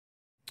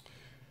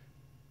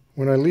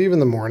When I leave in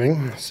the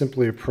morning,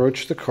 simply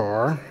approach the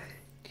car.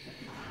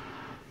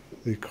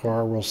 The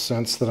car will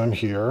sense that I'm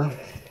here.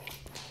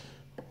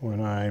 When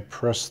I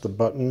press the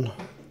button,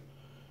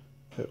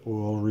 it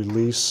will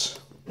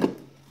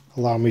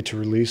allow me to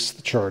release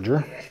the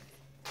charger.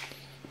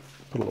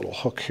 Put a little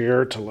hook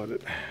here to let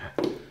it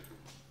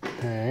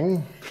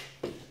hang.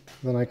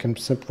 Then I can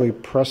simply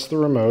press the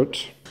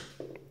remote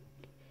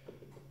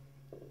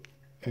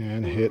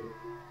and hit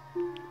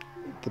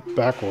the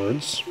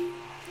backwards.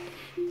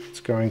 It's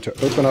going to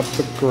open up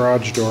the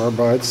garage door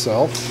by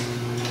itself,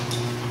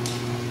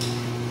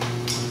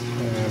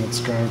 and it's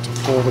going to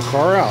pull the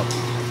car out.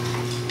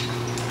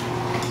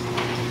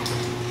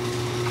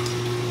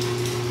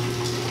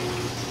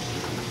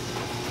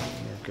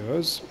 There it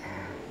goes.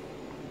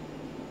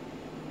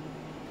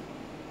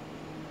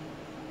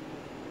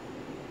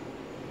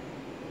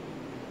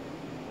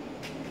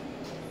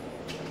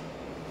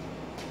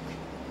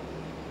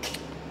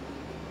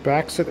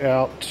 Backs it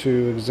out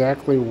to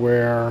exactly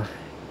where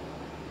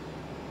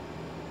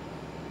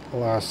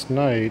last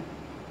night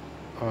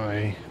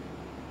I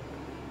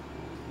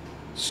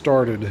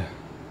started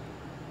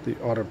the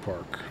auto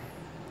park.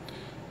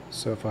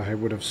 So if I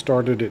would have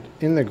started it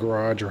in the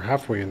garage or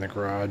halfway in the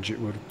garage, it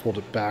would have pulled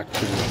it back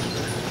to,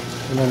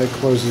 and then it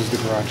closes the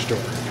garage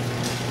door.